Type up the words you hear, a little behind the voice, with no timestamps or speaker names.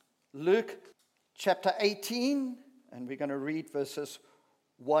Luke chapter 18, and we're going to read verses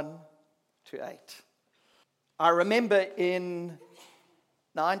 1 to 8. I remember in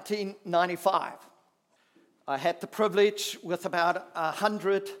 1995, I had the privilege with about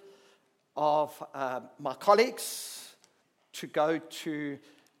 100 of my colleagues to go to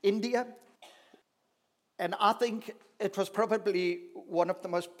India. And I think it was probably one of the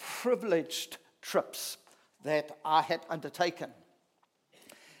most privileged trips that I had undertaken.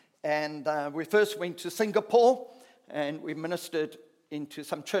 And we first went to Singapore, and we ministered into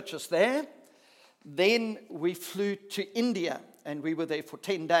some churches there. Then we flew to India, and we were there for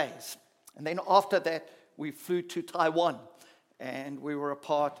 10 days. And then after that, we flew to Taiwan, and we were a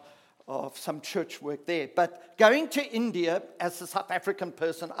part of some church work there. But going to India, as a South African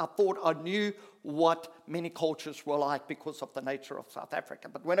person, I thought I knew what many cultures were like because of the nature of South Africa.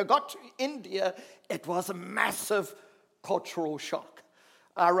 But when I got to India, it was a massive cultural shock.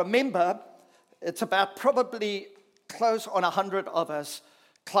 I remember it's about probably close on 100 of us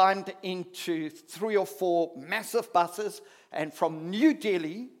climbed into 3 or 4 massive buses, and from New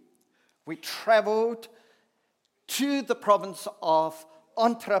Delhi, we traveled to the province of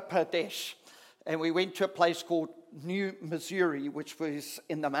Andhra Pradesh, and we went to a place called New Missouri, which was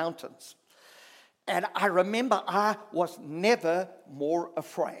in the mountains. And I remember I was never more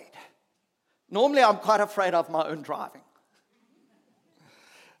afraid. Normally, I'm quite afraid of my own driving.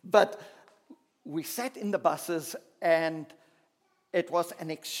 But we sat in the buses, and it was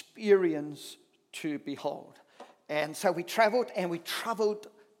an experience to behold. And so we traveled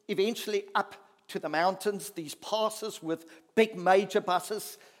eventually up to the mountains, these passes with big major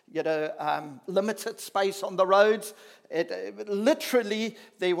buses, limited space on the roads. Literally,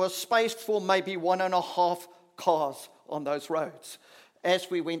 there was space for maybe 1.5 cars on those roads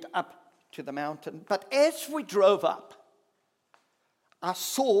as we went up to the mountain. But as we drove up, I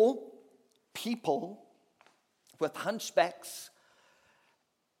saw people with hunchbacks,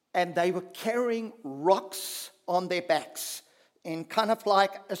 and they were carrying rocks on their backs in kind of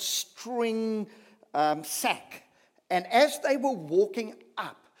like a string sack. And as they were walking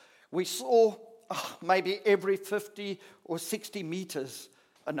up, we saw maybe every 50 or 60 meters,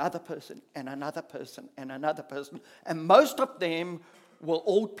 another person and another person and another person. And most of them were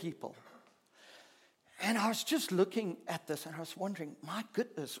old people. And I was just looking at this, and I was wondering, my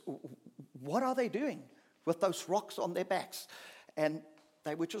goodness, what are they doing with those rocks on their backs? And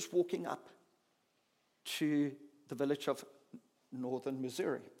they were just walking up to the village of northern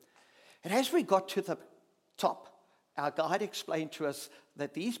Missouri. And as we got to the top, our guide explained to us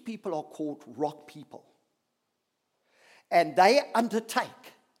that these people are called rock people. And they undertake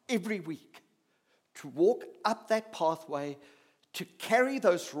every week to walk up that pathway to carry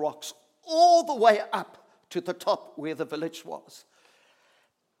those rocks all the way up to the top where the village was.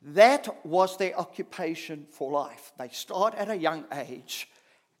 That was their occupation for life. They start at a young age,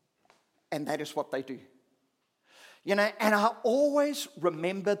 and that is what they do. And I always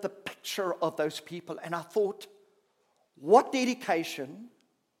remember the picture of those people, and I thought, what dedication,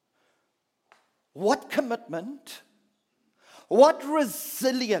 what commitment, what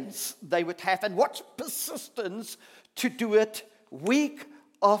resilience they would have, and what persistence to do it week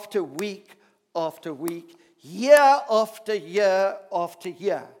after week after week, year after year after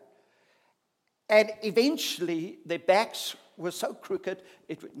year. And eventually, their backs were so crooked,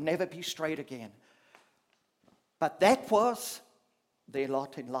 it would never be straight again. But that was their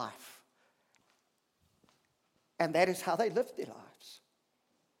lot in life. And that is how they lived their lives.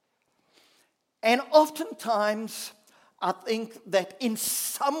 And oftentimes, I think that in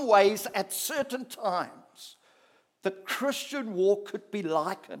some ways, at certain times, the Christian walk could be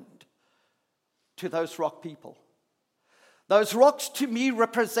likened to those rock people. Those rocks to me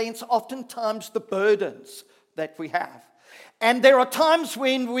represents oftentimes the burdens that we have. And there are times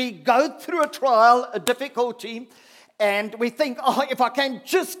when we go through a trial, a difficulty, and we think, if I can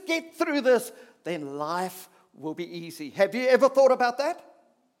just get through this, then life will be easy. Have you ever thought about that?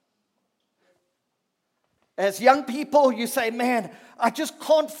 As young people, you say, man, I just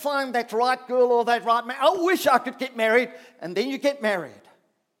can't find that right girl or that right man. I wish I could get married. And then you get married.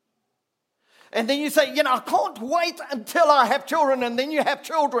 And then you say, I can't wait until I have children. And then you have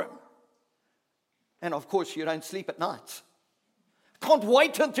children. And of course, you don't sleep at night. Can't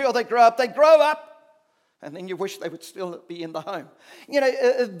wait until they grow up. They grow up. And then you wish they would still be in the home.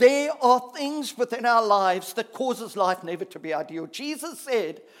 There are things within our lives that causes life never to be ideal. Jesus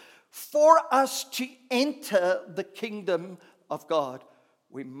said, for us to enter the kingdom of God,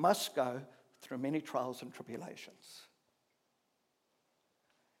 we must go through many trials and tribulations.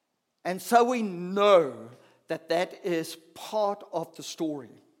 And so we know that that is part of the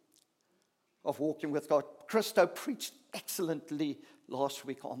story. of walking with God. Christo preached excellently last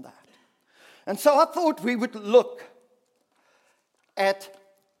week on that. And so I thought we would look at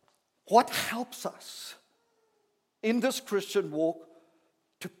what helps us in this Christian walk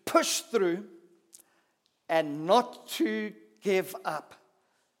to push through and not to give up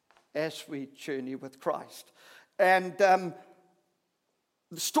as we journey with Christ. And the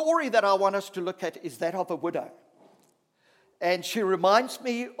story that I want us to look at is that of a widow. And she reminds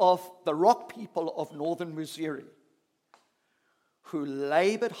me of the rock people of northern Missouri who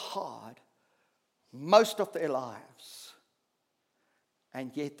labored hard most of their lives,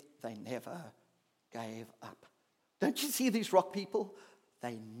 and yet they never gave up. Don't you see these rock people?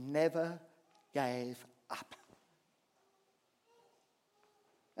 They never gave up.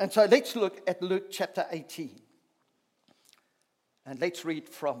 And so let's look at Luke chapter 18. And let's read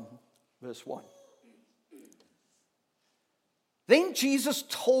from verse 1. Then Jesus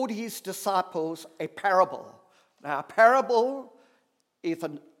told his disciples a parable. Now, a parable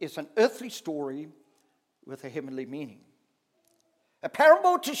is an earthly story with a heavenly meaning. A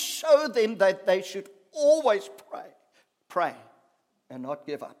parable to show them that they should always pray and not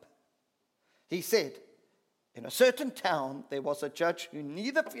give up. He said, in a certain town there was a judge who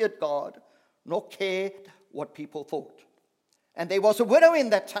neither feared God nor cared what people thought. And there was a widow in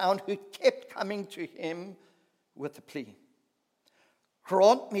that town who kept coming to him with a plea.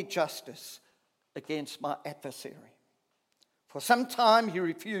 Grant me justice against my adversary. For some time he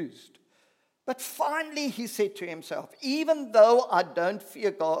refused. But finally he said to himself, even though I don't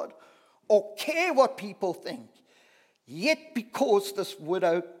fear God or care what people think, yet because this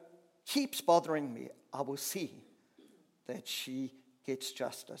widow keeps bothering me, I will see that she gets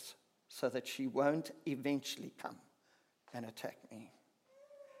justice so that she won't eventually come and attack me.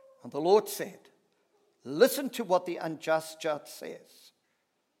 And the Lord said, listen to what the unjust judge says.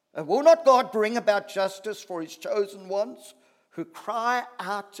 Will not God bring about justice for his chosen ones who cry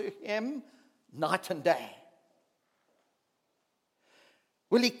out to him night and day?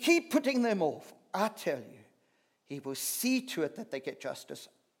 Will he keep putting them off? I tell you, he will see to it that they get justice,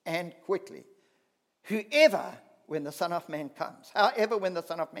 and quickly. However, when the Son of Man comes,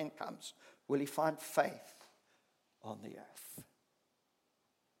 will he find faith on the earth?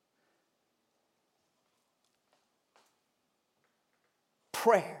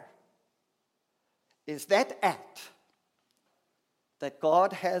 Prayer is that act that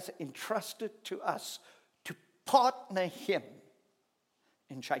God has entrusted to us to partner him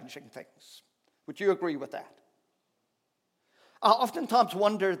in changing things. Would you agree with that? I oftentimes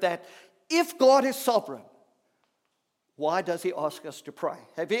wonder that if God is sovereign, why does he ask us to pray?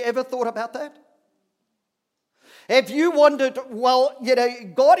 Have you ever thought about that? Have you wondered, well,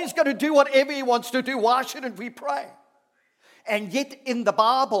 God is going to do whatever he wants to do. Why shouldn't we pray? And yet in the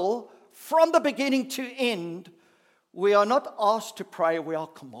Bible, from the beginning to end, we are not asked to pray, we are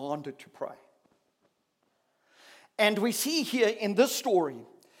commanded to pray. And we see here in this story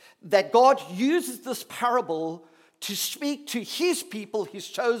that God uses this parable to speak to his people, his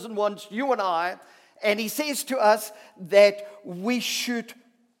chosen ones, you and I, and he says to us that we should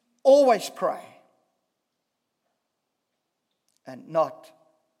always pray and not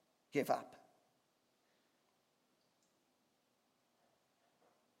give up.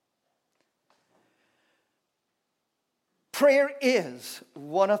 Prayer is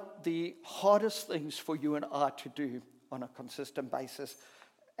one of the hardest things for you and I to do on a consistent basis.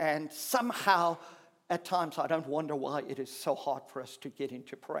 And somehow, at times, I don't wonder why it is so hard for us to get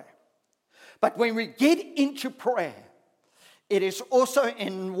into prayer. But when we get into prayer, it is also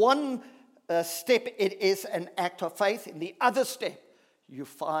in one step, it is an act of faith. In the other step, you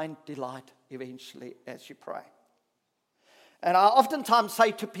find delight eventually as you pray. And I oftentimes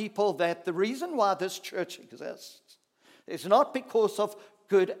say to people that the reason why this church exists is not because of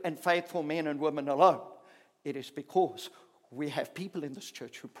good and faithful men and women alone. It is because we have people in this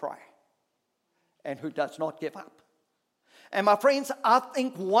church who pray and who does not give up. And my friends, I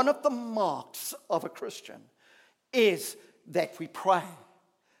think one of the marks of a Christian is that we pray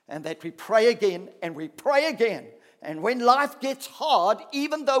and that we pray again and we pray again. And when life gets hard,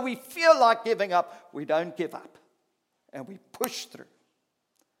 even though we feel like giving up, we don't give up. And we push through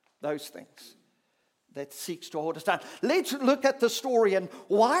those things that seeks to hold us down. Let's look at the story. And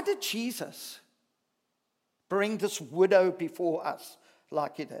why did Jesus bring this widow before us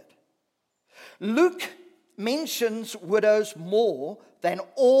like he did? Luke mentions widows more than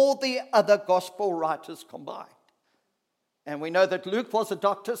all the other gospel writers combined. And we know that Luke was a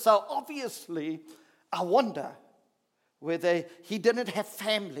doctor, so obviously I wonder whether he didn't have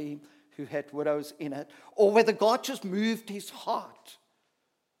family who had widows in it, or whether God just moved his heart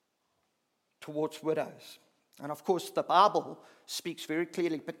towards widows. And of course, the Bible speaks very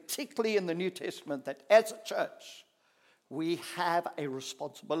clearly, particularly in the New Testament, that as a church, we have a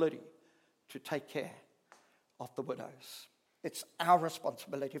responsibility to take care of the widows. It's our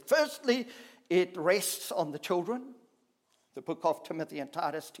responsibility. Firstly, it rests on the children. The book of Timothy and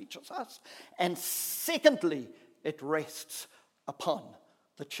Titus teaches us. And secondly, it rests upon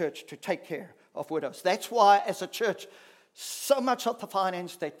the church to take care of widows. That's why, as a church, so much of the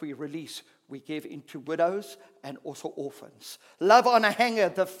finance that we release, we give into widows and also orphans. Love on a Hanger,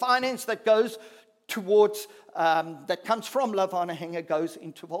 the finance that goes towards, that comes from Love on a Hanger goes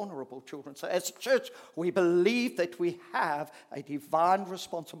into vulnerable children. So as a church, we believe that we have a divine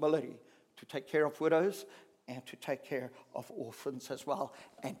responsibility to take care of widows and to take care of orphans as well,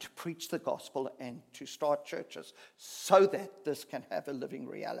 and to preach the gospel and to start churches so that this can have a living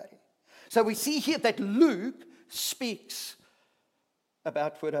reality. So we see here that Luke speaks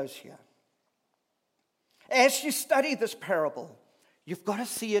about widows here. As you study this parable, you've got to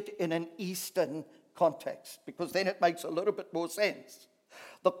see it in an Eastern context, because then it makes a little bit more sense.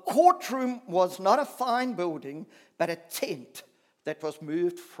 The courtroom was not a fine building, but a tent that was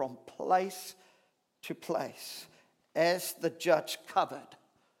moved from place to place as the judge covered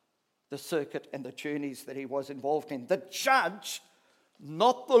the circuit and the journeys that he was involved in. The judge,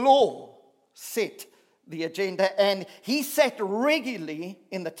 not the law, set the agenda, and he sat regularly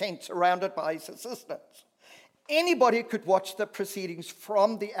in the tent surrounded by his assistants. Anybody could watch the proceedings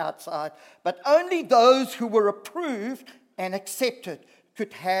from the outside, but only those who were approved and accepted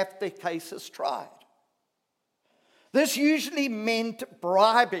could have their cases tried. This usually meant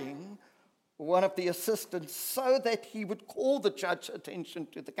bribing one of the assistants so that he would call the judge's attention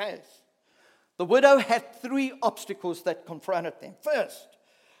to the case. The widow had 3 obstacles that confronted them. First,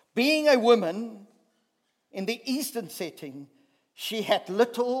 being a woman in the Eastern setting, she had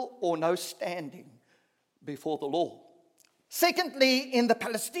little or no standing before the law. Secondly, in the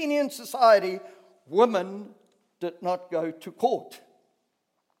Palestinian society, women did not go to court.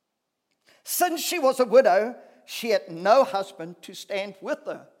 Since she was a widow, she had no husband to stand with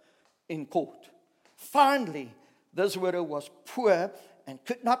her in court. Finally, this widow was poor and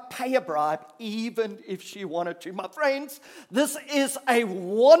could not pay a bribe even if she wanted to. My friends, this is a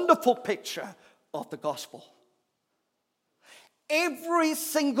wonderful picture of the gospel. Every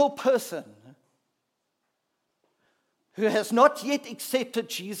single person who has not yet accepted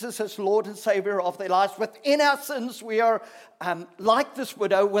Jesus as Lord and Savior of their lives, within our sins, we are like this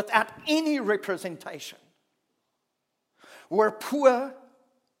widow without any representation. We're poor.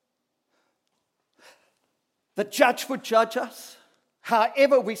 The judge would judge us.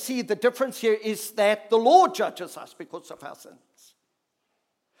 However, we see the difference here is that the Lord judges us because of our sins.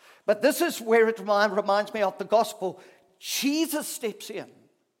 But this is where it reminds me of the gospel. Jesus steps in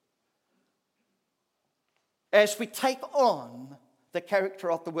as we take on the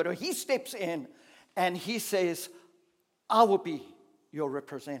character of the widow. He steps in and he says, I will be your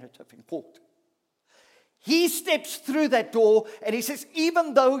representative in court. He steps through that door and he says,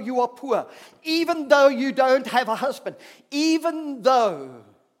 even though you are poor, even though you don't have a husband, even though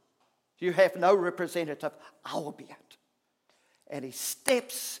you have no representative, I will be it. And he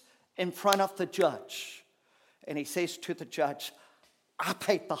steps in front of the judge and he says to the judge, I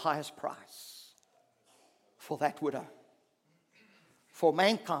paid the highest price for that widow, for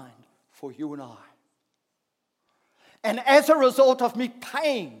mankind, for you and I. And as a result of me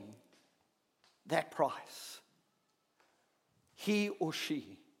paying that price, he or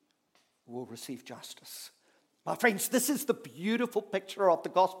she will receive justice. My friends, this is the beautiful picture of the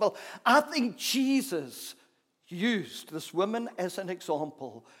gospel. I think Jesus used this woman as an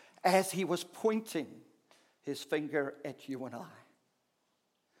example as he was pointing his finger at you and I.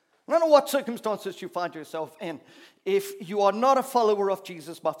 I don't know what circumstances you find yourself in. If you are not a follower of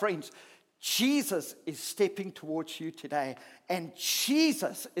Jesus, my friends, Jesus is stepping towards you today, and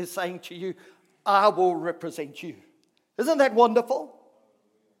Jesus is saying to you, I will represent you. Isn't that wonderful?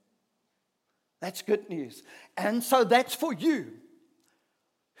 That's good news. And so that's for you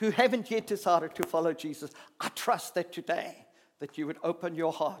who haven't yet decided to follow Jesus. I trust that today that you would open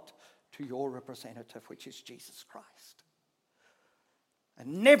your heart to your representative, which is Jesus Christ.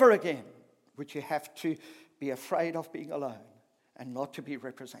 And never again would you have to be afraid of being alone and not to be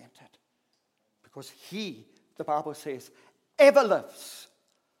represented. Because he, the Bible says, ever lives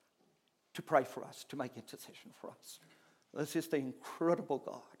to pray for us, to make intercession for us. This is the incredible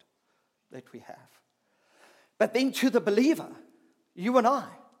God that we have. But then to the believer, you and I,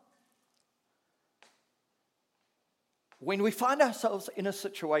 when we find ourselves in a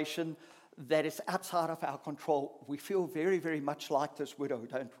situation that is outside of our control, we feel very, very much like this widow,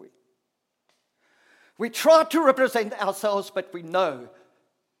 don't we? We try to represent ourselves, but we know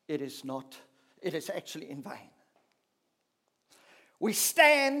it is not. It is actually in vain. We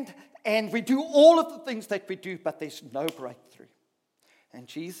stand and we do all of the things that we do, but there's no breakthrough. And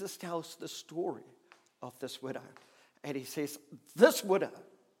Jesus tells the story of this widow. And he says, this widow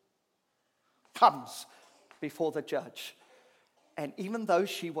comes before the judge. And even though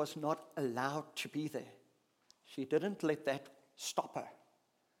she was not allowed to be there, she didn't let that stop her.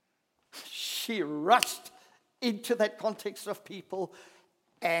 She rushed into that context of people,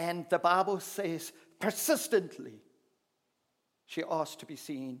 and the Bible says persistently she asked to be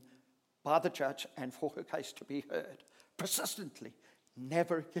seen by the judge and for her case to be heard. Persistently,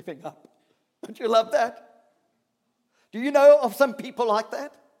 never giving up. Don't you love that? Do you know of some people like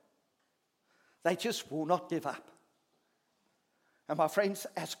that? They just will not give up. And my friends,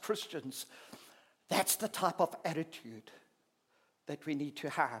 as Christians, that's the type of attitude that we need to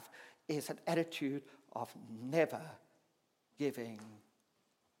have, is an attitude of never giving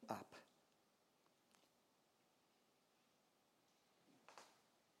up.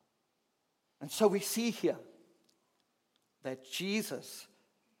 And so we see here that Jesus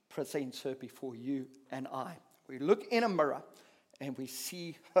presents her before you and I. We look in a mirror and we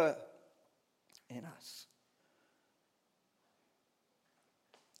see her in us.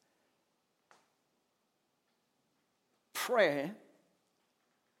 Prayer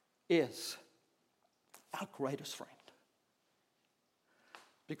is our greatest friend.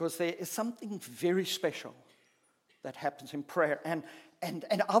 Because there is something very special that happens in prayer. And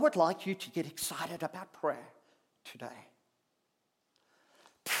I would like you to get excited about prayer today.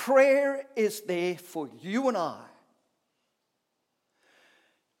 Prayer is there for you and I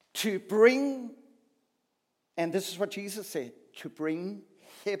to bring, and this is what Jesus said, to bring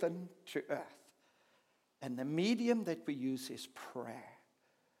heaven to earth. And the medium that we use is prayer.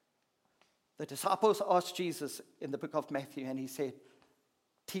 The disciples asked Jesus in the book of Matthew, and he said,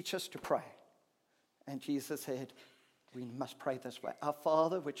 teach us to pray. And Jesus said, we must pray this way. Our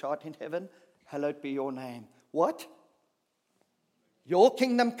Father, which art in heaven, hallowed be your name. What? Your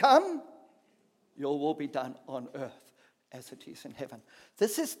kingdom come, your will be done on earth as it is in heaven.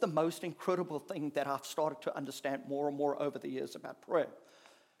 This is the most incredible thing that I've started to understand more and more over the years about prayer.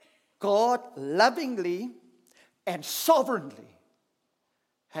 God lovingly and sovereignly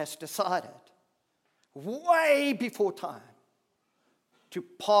has decided, way before time, to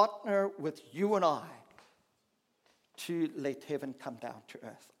partner with you and I to let heaven come down to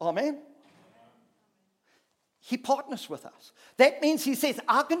earth. Amen? He partners with us. That means he says,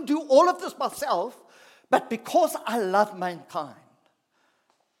 I can do all of this myself, but because I love mankind,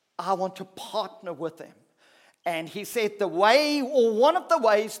 I want to partner with them. And he said the way, or one of the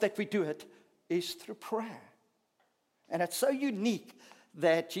ways that we do it, is through prayer. And it's so unique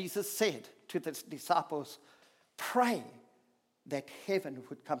that Jesus said to the disciples, pray that heaven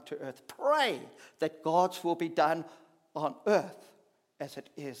would come to earth. Pray that God's will be done on earth as it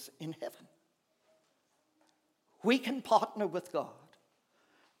is in heaven. We can partner with God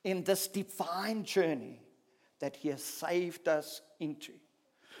in this divine journey that he has saved us into.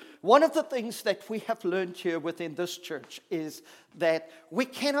 One of the things that we have learned here within this church is that we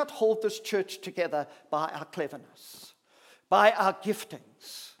cannot hold this church together by our cleverness, by our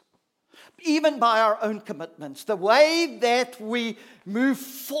giftings, even by our own commitments. The way that we move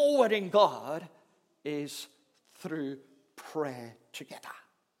forward in God is through prayer together.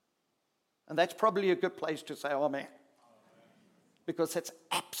 And that's probably a good place to say amen. Because that's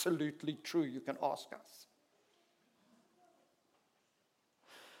absolutely true. You can ask us.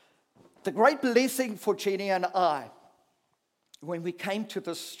 The great blessing for Jenny and I, when we came to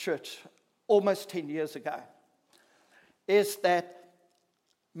this church almost 10 years ago, is that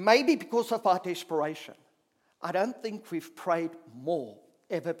maybe because of our desperation, I don't think we've prayed more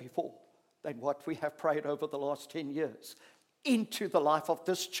ever before than what we have prayed over the last 10 years into the life of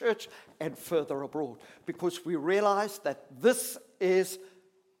this church and further abroad. Because we realized that this is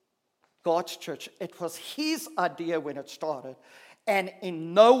God's church. It was his idea when it started. And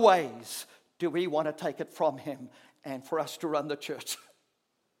in no ways do we want to take it from him and for us to run the church.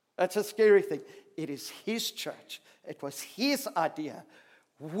 That's a scary thing. It is his church. It was his idea.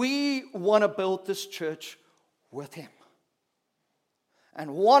 We want to build this church with him.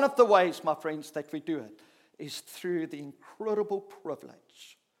 And one of the ways, my friends, that we do it is through the incredible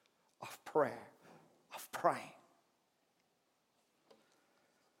privilege of prayer, of praying.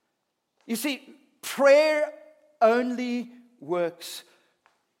 You see, prayer only works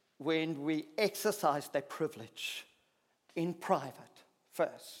when we exercise that privilege in private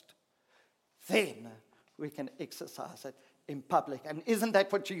first. Then we can exercise it in public. And isn't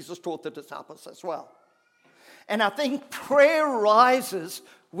that what Jesus taught the disciples as well? And I think prayer rises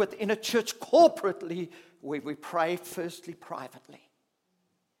within a church corporately where we pray firstly privately.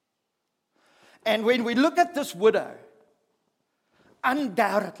 And when we look at this widow,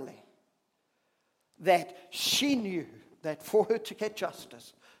 undoubtedly, that she knew that for her to get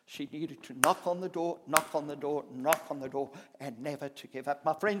justice, she needed to knock on the door, knock on the door, knock on the door, and never to give up.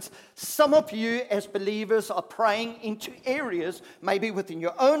 My friends, some of you as believers are praying into areas, maybe within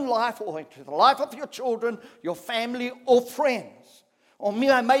your own life or into the life of your children, your family, or friends, or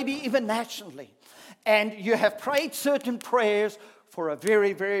maybe even nationally. And you have prayed certain prayers for a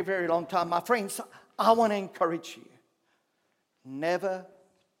very, very, very long time. My friends, I want to encourage you never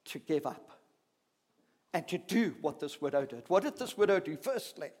to give up and to do what this widow did. What did this widow do?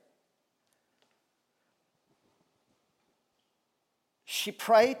 Firstly, she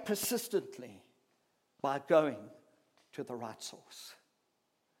prayed persistently by going to the right source.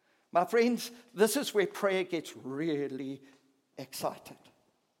 My friends, this is where prayer gets really excited.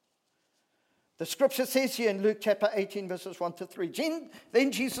 The scripture says here in Luke chapter 18, verses 1 to 3,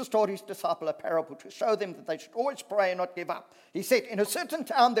 then Jesus taught his disciple a parable to show them that they should always pray and not give up. He said, in a certain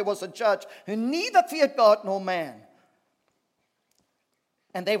town there was a judge who neither feared God nor man.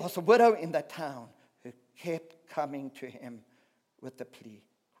 And there was a widow in that town who kept coming to him with the plea,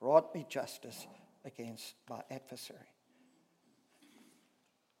 grant me justice against my adversary.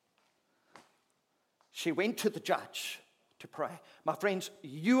 She went to the judge to pray. My friends,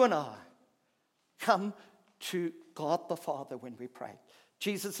 you and I come to God the Father when we pray.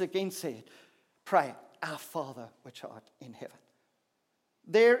 Jesus again said, pray, our Father which art in heaven.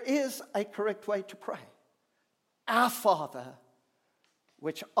 There is a correct way to pray. Our Father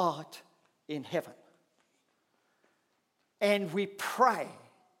which art in heaven. And we pray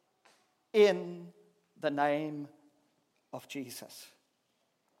in the name of Jesus.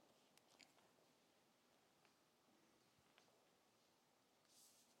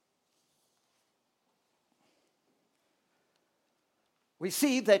 We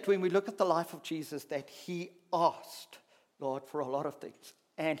see that when we look at the life of Jesus that he asked God for a lot of things.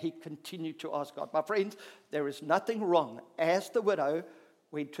 And he continued to ask God. My friends, there is nothing wrong. As the widow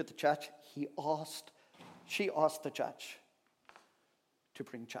went to the judge, she asked the judge to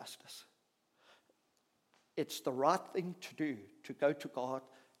bring justice. It's the right thing to do, to go to God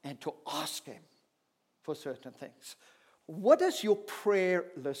and to ask him for certain things. What does your prayer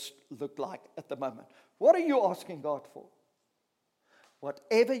list look like at the moment? What are you asking God for?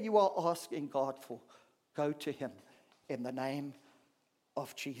 Whatever you are asking God for, go to him in the name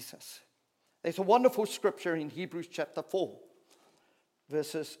of Jesus. There's a wonderful scripture in Hebrews chapter 4,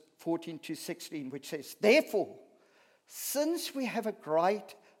 verses 14 to 16, which says, therefore, since we have a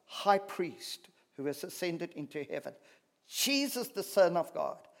great high priest who has ascended into heaven, Jesus the Son of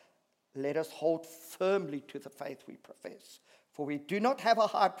God, let us hold firmly to the faith we profess. For we do not have a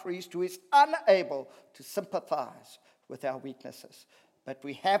high priest who is unable to sympathize with our weaknesses, but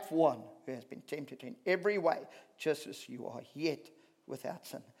we have one who has been tempted in every way, just as you are, yet without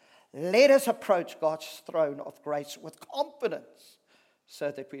sin. Let us approach God's throne of grace with confidence,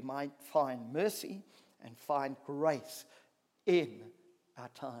 so that we might find mercy and find grace in our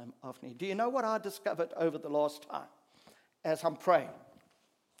time of need. Do you know what I discovered over the last time as I'm praying?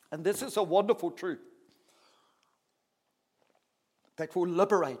 And this is a wonderful truth that will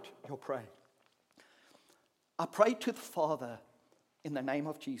liberate your praying. I pray to the Father in the name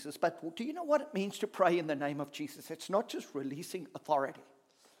of Jesus. But do you know what it means to pray in the name of Jesus? It's not just releasing authority.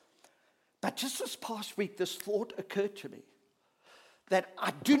 But just this past week, this thought occurred to me that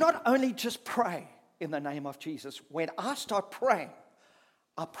I do not only just pray in the name of Jesus. When I start praying,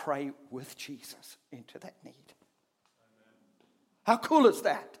 I pray with Jesus into that need. Amen. How cool is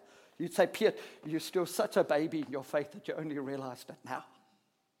that? You'd say, Peet, you're still such a baby in your faith that you only realized it now.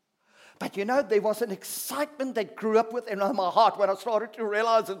 But you know, there was an excitement that grew up within my heart when I started to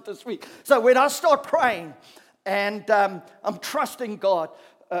realize it this week. So when I start praying and I'm trusting God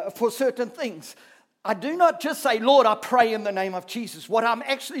for certain things, I do not just say, Lord, I pray in the name of Jesus. What I'm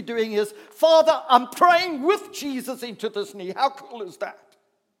actually doing is, Father, I'm praying with Jesus into this need. How cool is that?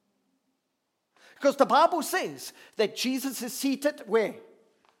 Because the Bible says that Jesus is seated where?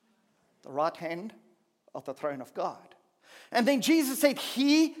 The right hand of the throne of God. And then Jesus said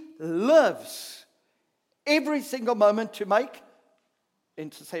he lives every single moment to make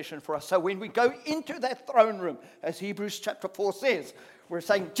intercession for us. So when we go into that throne room, as Hebrews chapter 4 says, we're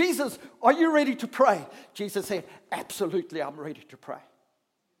saying, Jesus, are you ready to pray? Jesus said, absolutely, I'm ready to pray.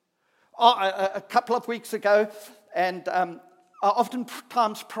 A couple of weeks ago, and I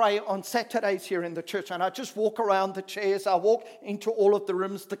oftentimes pray on Saturdays here in the church, and I just walk around the chairs. I walk into all of the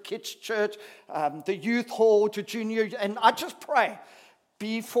rooms, the kids' church, the youth hall, the junior, and I just pray,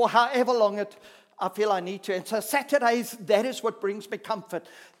 be for however long I feel I need to. And so Saturdays, that is what brings me comfort,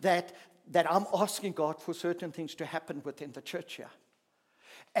 that I'm asking God for certain things to happen within the church here.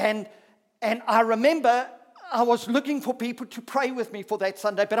 And I remember I was looking for people to pray with me for that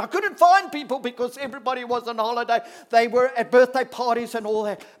Sunday, but I couldn't find people because everybody was on holiday. They were at birthday parties and all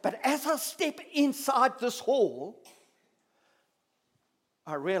that. But as I step inside this hall,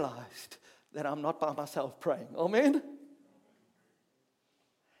 I realized that I'm not by myself praying. Amen?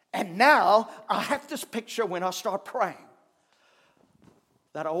 And now I have this picture when I start praying,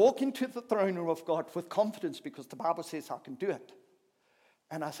 that I walk into the throne room of God with confidence because the Bible says I can do it.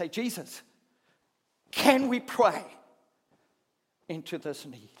 And I say, Jesus, can we pray into this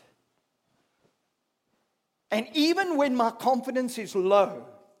need? And even when my confidence is low,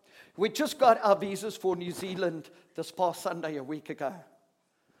 we just got our visas for New Zealand this past Sunday a week ago.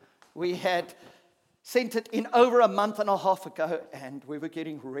 We had sent it in over a month and a half ago, and we were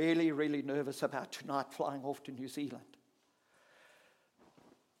getting really, really nervous about tonight flying off to New Zealand.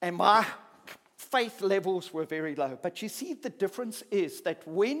 And my faith levels were very low. But you see, the difference is that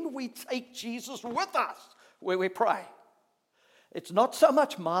when we take Jesus with us where we pray, it's not so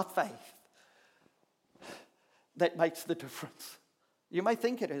much my faith that makes the difference. You may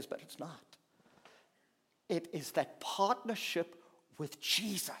think it is, but it's not. It is that partnership with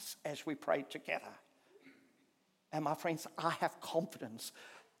Jesus as we pray together. And my friends, I have confidence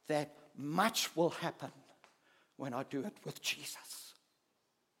that much will happen when I do it with Jesus.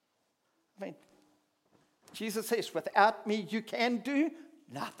 I mean, Jesus says, without me, you can do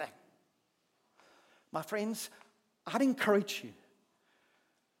nothing. My friends, I'd encourage you,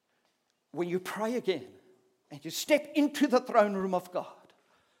 when you pray again and you step into the throne room of God,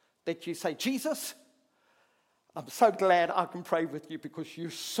 that you say, Jesus, I'm so glad I can pray with you because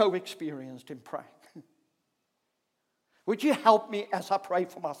you're so experienced in praying. Would you help me as I pray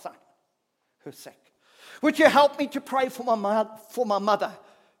for my son who's sick? Would you help me to pray for my mother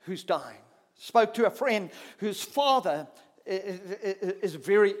who's dying? Spoke to a friend whose father is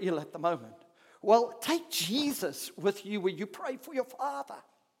very ill at the moment. Well, take Jesus with you when you pray for your father.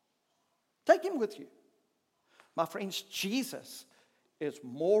 Take him with you. My friends, Jesus is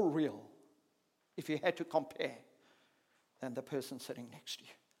more real, if you had to compare, than the person sitting next to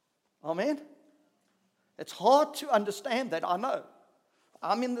you. Amen? It's hard to understand that, I know.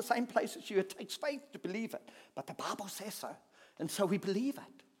 I'm in the same place as you. It takes faith to believe it. But the Bible says so. And so we believe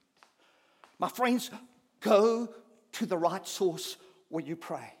it. My friends, go to the right source when you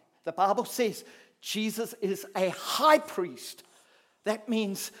pray. The Bible says Jesus is a high priest. That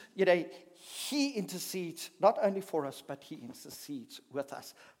means, he intercedes not only for us, but he intercedes with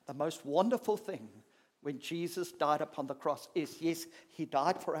us. The most wonderful thing when Jesus died upon the cross is, yes, he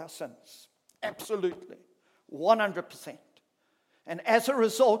died for our sins. Absolutely. 100%. And as a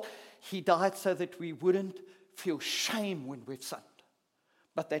result, he died so that we wouldn't feel shame when we've sinned,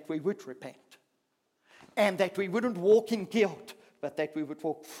 but that we would repent. And that we wouldn't walk in guilt, but that we would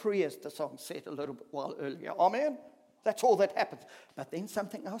walk free, as the song said a little bit while earlier. Amen? That's all that happened. But then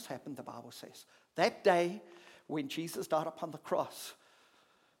something else happened, the Bible says. That day, when Jesus died upon the cross,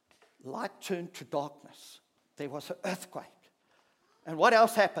 light turned to darkness. There was an earthquake. And what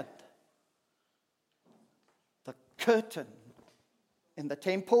else happened? The curtain in the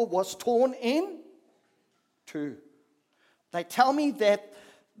temple was torn in two. They tell me that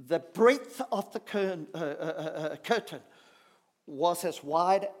the breadth of the curtain was as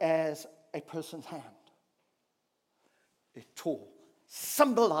wide as a person's hand. It tore,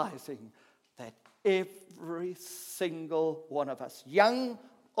 symbolizing that every single one of us, young,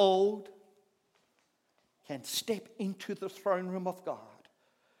 old, can step into the throne room of God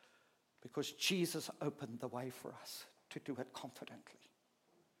because Jesus opened the way for us to do it confidently.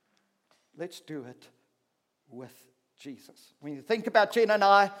 Let's do it with Jesus. When you think about Jen and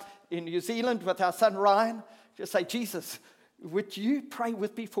I in New Zealand with our son Ryan, just say, Jesus, would you pray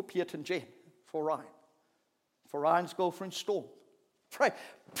with me for Peet and Jen, for Ryan, for Ryan's girlfriend Storm? Pray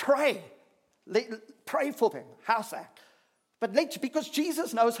for them. How's that? But because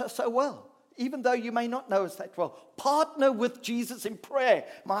Jesus knows her so well, even though you may not know us that well, partner with Jesus in prayer.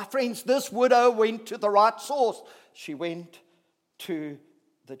 My friends, this widow went to the right source. She went to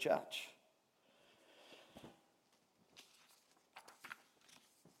the judge.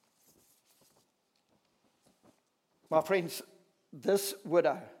 My friends, this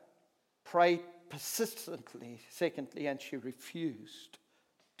widow prayed persistently, secondly, and she refused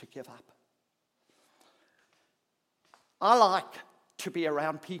to give up. I like to be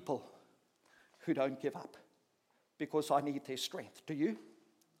around people who don't give up because I need their strength. Do you?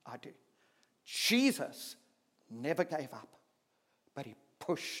 I do. Jesus never gave up, but he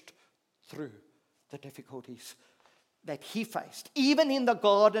pushed through the difficulties that he faced. Even in the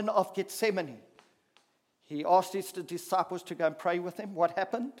Garden of Gethsemane, he asked his disciples to go and pray with him. What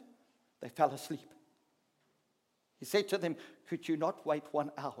happened? They fell asleep. He said to them, could you not wait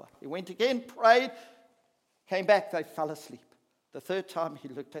 1 hour? He went again, prayed, came back, they fell asleep. The third time he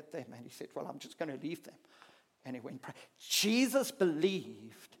looked at them and he said, well, I'm just going to leave them. And he went and prayed. Jesus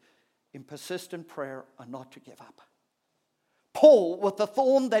believed in persistent prayer and not to give up. Paul, with the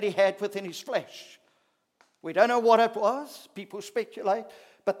thorn that he had within his flesh, we don't know what it was. People speculate.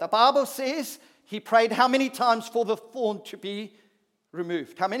 But the Bible says he prayed how many times for the thorn to be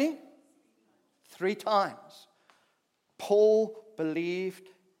removed? How many? 3 times. Paul believed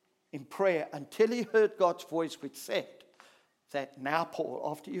in prayer until he heard God's voice, which said that now, Paul,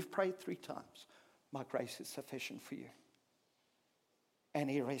 after you've prayed 3 times, my grace is sufficient for you. And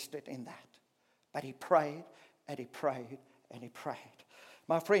he rested in that. But he prayed and he prayed and he prayed.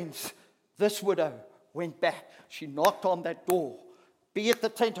 My friends, this widow went back. She knocked on that door. Be it the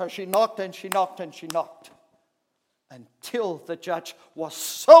tent, she knocked and she knocked and she knocked. Until the judge was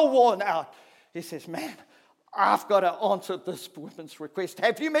so worn out, he says, man, I've got to answer this woman's request.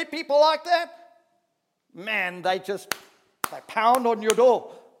 Have you met people like that? Man, they pound on your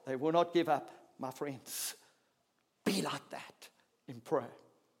door. They will not give up, my friends. Be like that in prayer.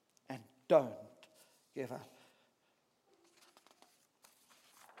 And don't give up.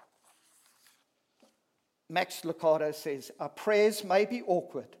 Max Lucado says, our prayers may be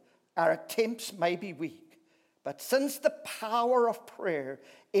awkward, our attempts may be weak, but since the power of prayer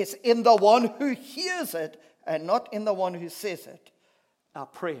is in the one who hears it and not in the one who says it, our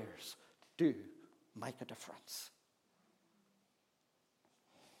prayers do make a difference.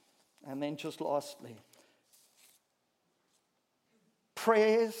 And then just lastly,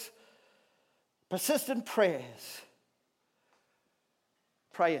 persistent prayers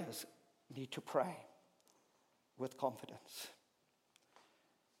need to pray with confidence.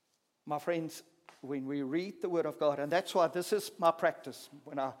 My friends, when we read the Word of God, and that's why this is my practice,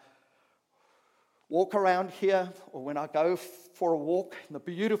 when I walk around here or when I go for a walk in the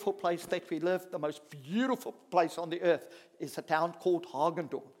beautiful place that we live, the most beautiful place on the earth is a town called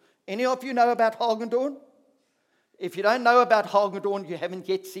Hagedorn. Any of you know about Hagedorn? If you don't know about Hagedorn, you haven't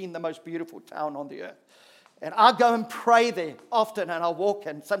yet seen the most beautiful town on the earth. And I go and pray there often, and I walk,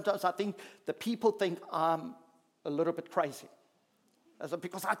 and sometimes I think the people think I'm a little bit crazy.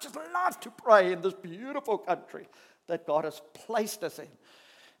 Because I just love to pray in this beautiful country that God has placed us in.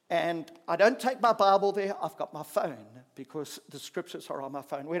 And I don't take my Bible there, I've got my phone, because the scriptures are on my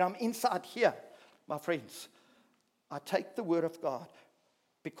phone. When I'm inside here, my friends, I take the Word of God,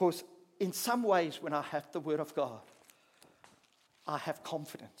 because in some ways when I have the Word of God, I have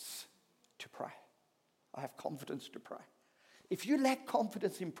confidence to pray. I have confidence to pray. If you lack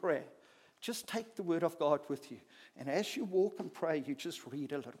confidence in prayer, just take the Word of God with you. And as you walk and pray, you just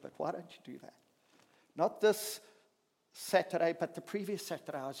read a little bit. Why don't you do that? Not this Saturday, but the previous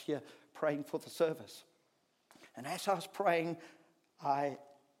Saturday I was here praying for the service. And as I was praying, I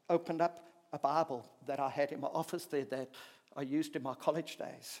opened up a Bible that I had in my office there that I used in my college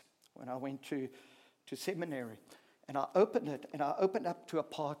days when I went to seminary. And I opened it, and I opened up to a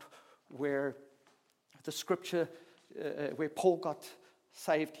part where the scripture, where Paul got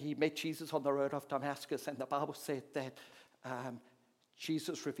saved. He met Jesus on the road of Damascus, and the Bible said that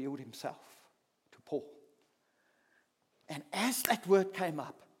Jesus revealed himself to Paul. And as that word came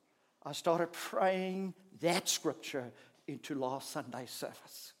up, I started praying that scripture into last Sunday's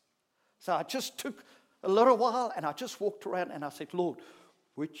service. So I just took a little while, and I just walked around, and I said, Lord,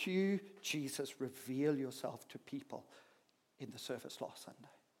 would you, Jesus, reveal yourself to people in the service last Sunday?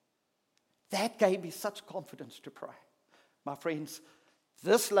 That gave me such confidence to pray. My friends,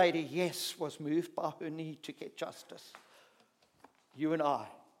 this lady, yes, was moved by her need to get justice. You and I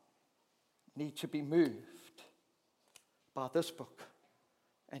need to be moved by this book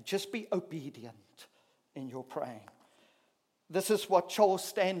and just be obedient in your praying. This is what Charles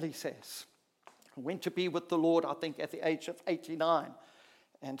Stanley says. He went to be with the Lord, I think, at the age of 89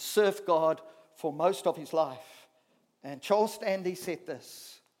 and served God for most of his life. And Charles Stanley said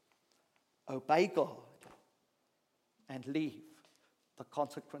this: obey God and leave the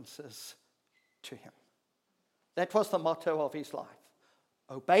consequences to him. That was the motto of his life.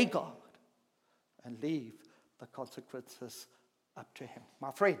 Obey God and leave the consequences up to him.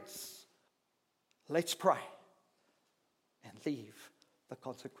 My friends, let's pray and leave the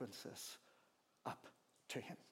consequences up to him.